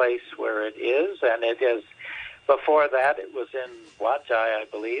place where it is, and it is. Before that, it was in Wanchai, I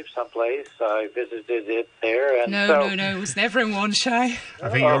believe, someplace. I visited it there. And No, it was never in Wanchai. I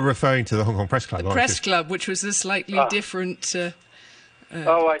think you're referring to the Hong Kong Press Club, The aren't Press you? Club, which was a slightly different I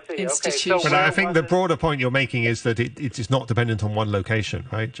see. institution. Okay, so But I think the broader point you're making is that it is not dependent on one location,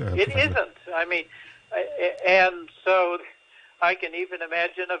 right? It isn't. I mean, and so I can even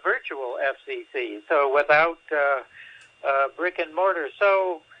imagine a virtual FCC, so without brick and mortar.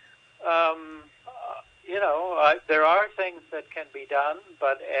 So, there are things that can be done,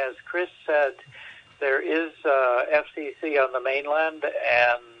 but as Chris said, there is FCC on the mainland,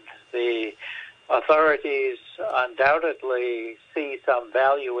 and the authorities undoubtedly see some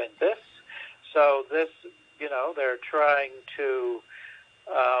value in this. So this, they're trying to,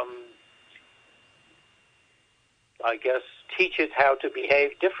 I guess, teach it how to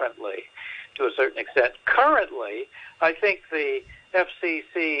behave differently to a certain extent. Currently, I think the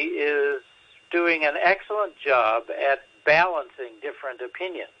FCC is doing an excellent job at balancing different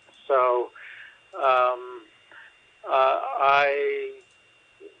opinions. So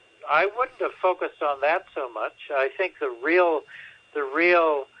I wouldn't have focused on that so much. I think the real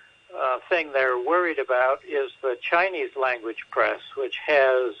thing they're worried about is the Chinese language press, which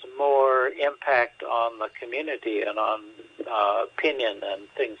has more impact on the community and on opinion and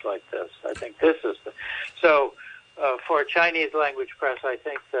things like this. I think this is for Chinese language press, I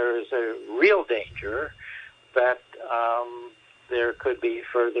think there is a real danger that there could be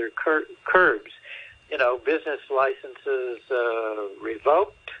further curbs. Business licenses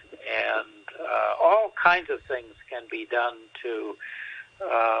revoked, and all kinds of things can be done to,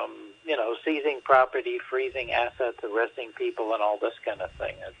 seizing property, freezing assets, arresting people, and all this kind of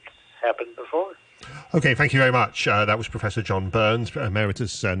thing. It's happened before. Okay, thank you very much. That was Professor John Burns,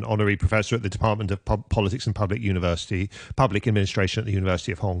 Emeritus and Honorary Professor at the Department of Politics and Public Administration at the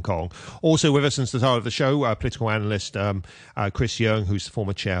University of Hong Kong. Also with us since the start of the show, political analyst Chris Yeung, who's the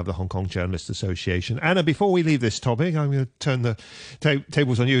former chair of the Hong Kong Journalists Association. Anna, before we leave this topic, I'm going to turn the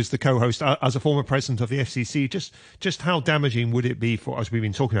tables on you as the co-host. As a former president of the FCC, just how damaging would it be for, as we've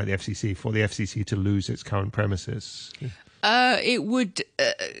been talking about the FCC, for the FCC to lose its current premises? It would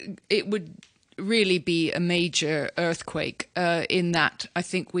really be a major earthquake in that I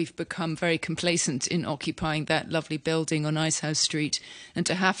think we've become very complacent in occupying that lovely building on Icehouse Street, and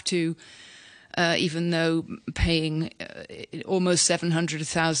to have to, even though paying almost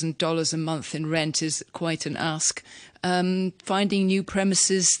 $700,000 a month in rent is quite an ask, finding new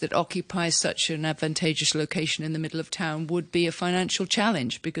premises that occupy such an advantageous location in the middle of town would be a financial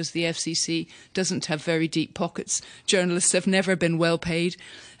challenge, because the FCC doesn't have very deep pockets. Journalists have never been well paid,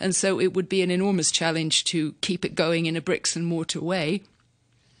 and so it would be an enormous challenge to keep it going in a bricks and mortar way,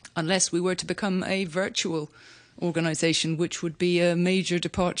 unless we were to become a virtual organisation, which would be a major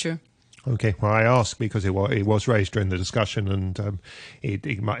departure. Okay, well, I ask because it was raised during the discussion, and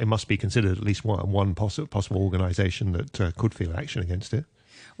it must be considered at least one possible organisation that could feel action against it.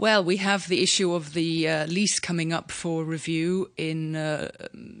 Well, we have the issue of the lease coming up for review in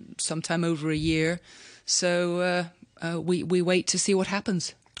sometime over a year, so we wait to see what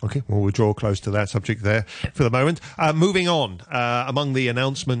happens. Okay, well, we'll draw close to that subject there for the moment. Moving on, among the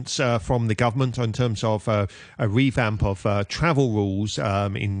announcements from the government in terms of a revamp of travel rules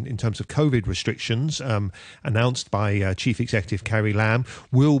in terms of COVID restrictions, announced by Chief Executive Carrie Lam,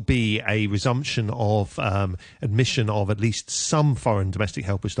 will be a resumption of admission of at least some foreign domestic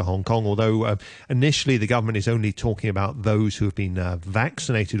helpers to Hong Kong, although initially the government is only talking about those who have been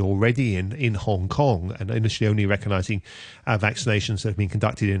vaccinated already in Hong Kong, and initially only recognising vaccinations that have been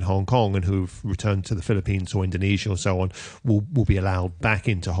conducted in Hong Kong and who've returned to the Philippines or Indonesia or so on will be allowed back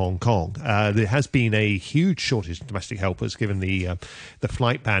into Hong Kong. There has been a huge shortage of domestic helpers given the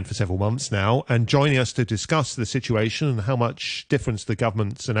flight ban for several months now, and joining us to discuss the situation and how much difference the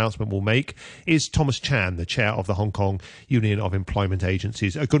government's announcement will make is Thomas Chan, the chair of the Hong Kong Union of Employment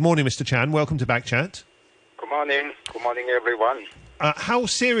Agencies. Good morning, Mr. Chan. Welcome to Backchat. Good morning. Good morning, everyone. How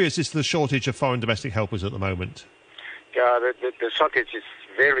serious is the shortage of foreign domestic helpers at the moment? Yeah, the shortage is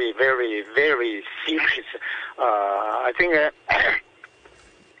very, very, very serious. I think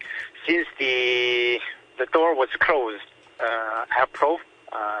since the door was closed April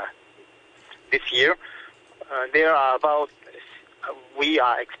this year, we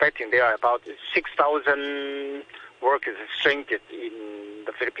are expecting there are about 6,000 workers stranded in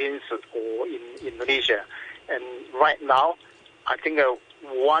the Philippines or in Indonesia. And right now, I think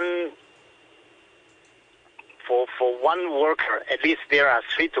for one worker, at least there are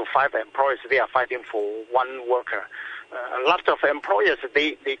 3 to 5 employers. They are fighting for one worker. A lot of employers,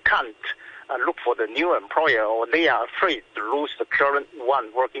 they can't look for the new employer, or they are afraid to lose the current one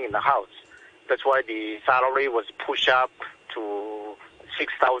working in the house. That's why the salary was pushed up to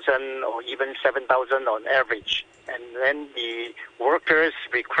 6,000 or even 7,000 on average. And then the workers'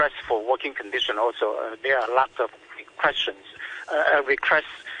 request for working condition also, there are lots of requests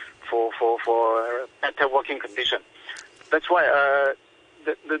for better working condition. That's why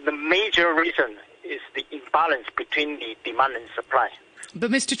the major reason is the imbalance between the demand and supply.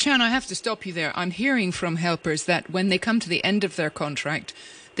 But Mr. Chan, I have to stop you there. I'm hearing from helpers that when they come to the end of their contract,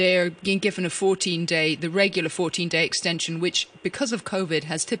 they're being given the regular 14-day extension, which, because of COVID,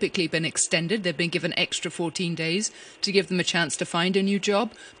 has typically been extended. They've been given extra 14 days to give them a chance to find a new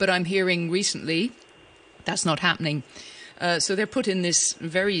job. But I'm hearing recently that's not happening. So they're put in this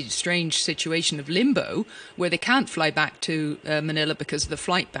very strange situation of limbo where they can't fly back to Manila because of the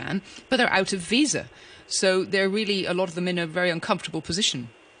flight ban, but they're out of visa. So they're really, a lot of them, in a very uncomfortable position.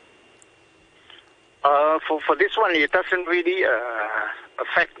 For this one, it doesn't really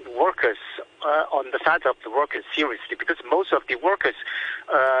affect workers on the side of the workers seriously, because most of the workers,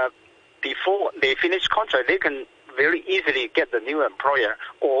 before they finish contract, they can very easily get the new employer,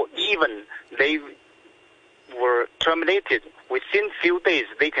 or even they were terminated within few days,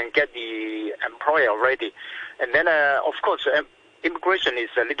 they can get the employer already. And then, of course, immigration is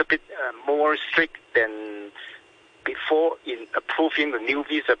a little bit more strict than before in approving the new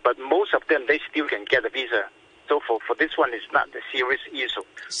visa, but most of them, they still can get a visa. So for this one, it's not a serious issue.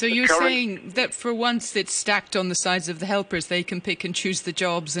 So you're saying that for once it's stacked on the sides of the helpers, they can pick and choose the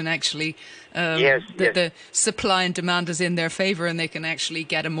jobs, and actually the supply and demand is in their favor, and they can actually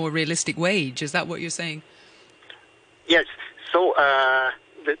get a more realistic wage. Is that what you're saying? Yes. So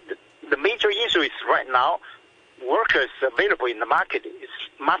the major issue is right now, workers available in the market is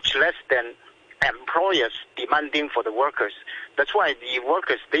much less than employers demanding for the workers. That's why the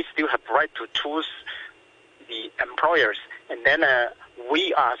workers, they still have the right to choose the employers. And then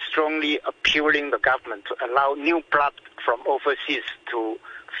we are strongly appealing the government to allow new blood from overseas to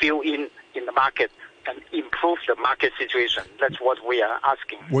fill in the market and improve the market situation. That's what we are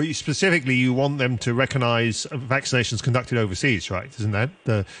asking. Well, you want them to recognise vaccinations conducted overseas, right? Isn't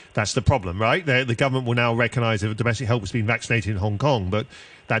that that's the problem, right? The government will now recognise if a domestic helper has been vaccinated in Hong Kong, but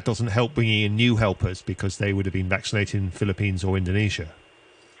that doesn't help bringing in new helpers because they would have been vaccinated in the Philippines or Indonesia.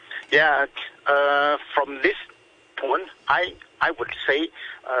 Yeah, from this point, I would say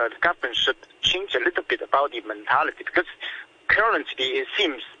the government should change a little bit about the mentality, because currently it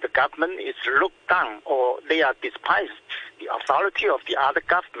seems the government is looked down, or they are despised the authority of the other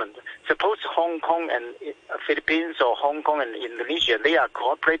government. Suppose Hong Kong and Philippines, or Hong Kong and Indonesia, they are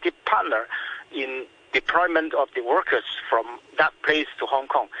cooperative partner in deployment of the workers from that place to Hong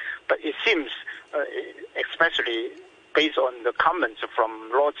Kong. But it seems, especially based on the comments from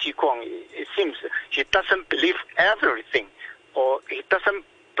Lord Chi Kwong, it seems he doesn't believe everything, or he doesn't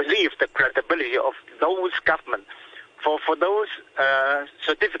believe the credibility of those governments. For those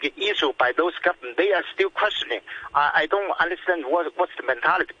certificate issued by those governments, they are still questioning. I don't understand what's the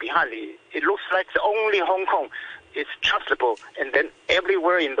mentality behind it. It looks like only Hong Kong is trustable, and then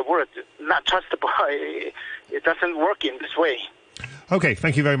everywhere in the world not trustable. It doesn't work in this way. Okay,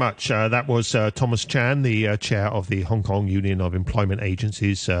 thank you very much. That was Thomas Chan, the chair of the Hong Kong Union of Employment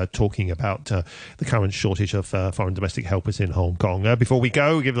Agencies, talking about the current shortage of foreign domestic helpers in Hong Kong. Before we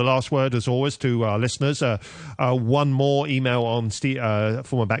go, give the last word, as always, to our listeners. One more email on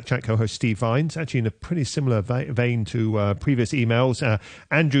former Backchat co-host Steve Vines, actually in a pretty similar vein to previous emails.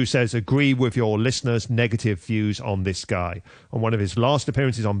 Andrew says, agree with your listeners' negative views on this guy. On one of his last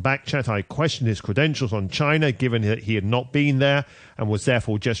appearances on Backchat, I questioned his credentials on China, given that he had not been there, and was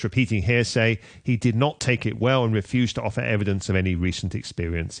therefore just repeating hearsay. He did not take it well and refused to offer evidence of any recent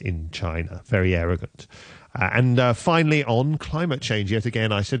experience in China. Very arrogant. And finally, on climate change, yet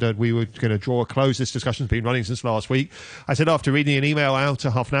again, I said we were going to draw a close. This discussion's been running since last week. I said after reading an email out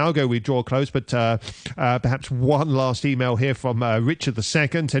half an hour ago, we'd draw a close, but perhaps one last email here from Richard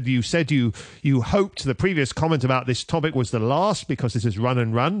II. Said you hoped the previous comment about this topic was the last because this is run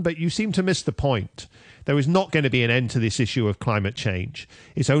and run, but you seem to miss the point. There is not going to be an end to this issue of climate change.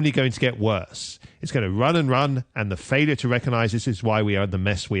 It's only going to get worse. It's going to run and run, and the failure to recognise this is why we are in the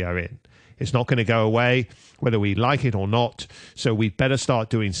mess we are in. It's not going to go away, whether we like it or not, so we better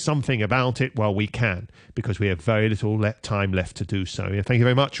start doing something about it while we can, because we have very little time left to do so. Yeah, thank you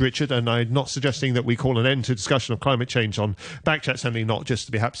very much, Richard, and I'm not suggesting that we call an end to discussion of climate change on Backchat, certainly not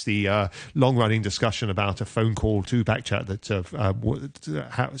just perhaps the long-running discussion about a phone call to Backchat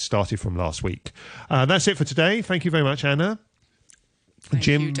that started from last week. That's it for today. Thank you very much, Anna.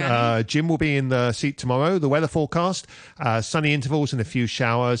 Jim will be in the seat tomorrow. The weather forecast, sunny intervals and a few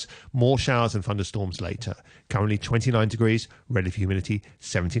showers, more showers and thunderstorms later. Currently 29 degrees, relative humidity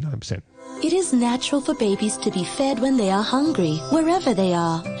 79%. It is natural for babies to be fed when they are hungry, wherever they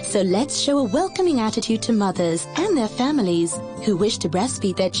are. So let's show a welcoming attitude to mothers and their families who wish to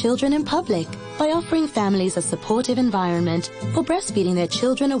breastfeed their children in public by offering families a supportive environment for breastfeeding their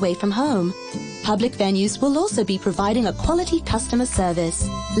children away from home. Public venues will also be providing a quality customer service.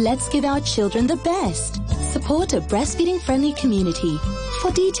 Let's give our children the best. Support a breastfeeding-friendly community.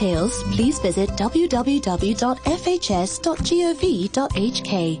 For details, please visit www.fhs.gov.hk.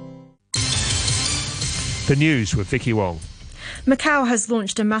 The news with Vicky Wong. Macau has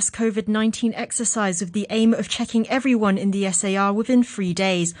launched a mass COVID-19 exercise with the aim of checking everyone in the SAR within 3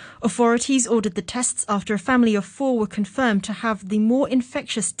 days. Authorities ordered the tests after a family of 4 were confirmed to have the more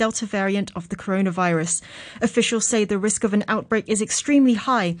infectious Delta variant of the coronavirus. Officials say the risk of an outbreak is extremely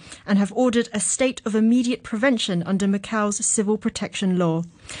high and have ordered a state of immediate prevention under Macau's civil protection law.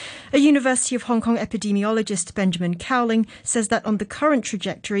 A University of Hong Kong epidemiologist, Benjamin Cowling, says that on the current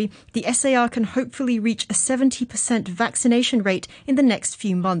trajectory, the SAR can hopefully reach a 70% vaccination rate in the next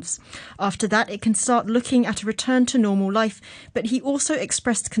few months. After that, it can start looking at a return to normal life, but he also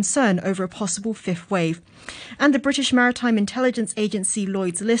expressed concern over a possible 5th wave. And the British Maritime Intelligence Agency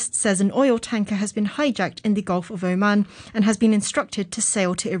Lloyd's List says an oil tanker has been hijacked in the Gulf of Oman and has been instructed to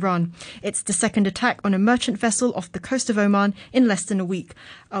sail to Iran. It's the second attack on a merchant vessel off the coast of Oman in less than a week.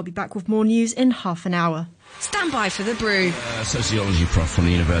 I'll be back with more news in half an hour. Stand by for the brew. Sociology prof from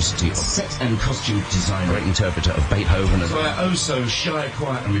the University, set and costume designer, great interpreter of Beethoven, as well as shy,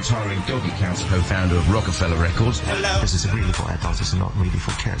 quiet and retiring doggy counter, co-founder of Rockefeller Records. Hello. This is really for adults, it's not really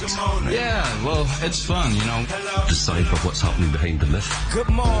for kids. Yeah, well, it's fun, you know. Decipher what's happening behind the myth. Good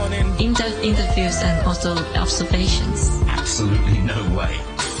morning. In-depth interviews and also observations. Absolutely no way.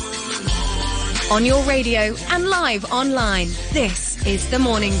 On your radio and live online, this is The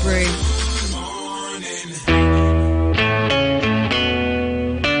Morning Brew.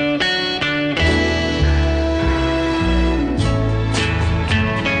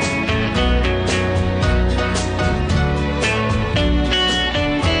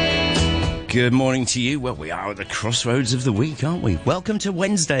 Good morning to you. Well, we are at the crossroads of the week, aren't we? Welcome to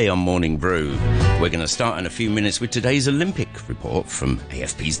Wednesday on Morning Brew. We're going to start in a few minutes with today's Olympic report from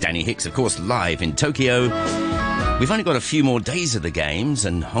AFP's Danny Hicks, of course, live in Tokyo. We've only got a few more days of the Games,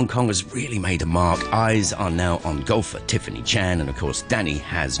 and Hong Kong has really made a mark. Eyes are now on golfer Tiffany Chan, and of course, Danny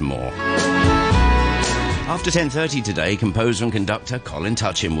has more. After 10:30 today, composer and conductor Colin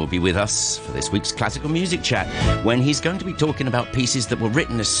Touchin will be with us for this week's classical music chat, when he's going to be talking about pieces that were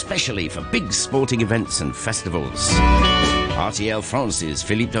written especially for big sporting events and festivals. RTL France's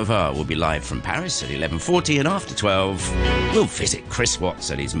Philippe Davar will be live from Paris at 11:40, and after 12, we'll visit Chris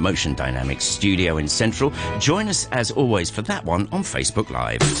Watts at his Motion Dynamics studio in Central. Join us as always for that one on Facebook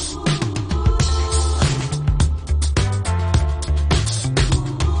Live.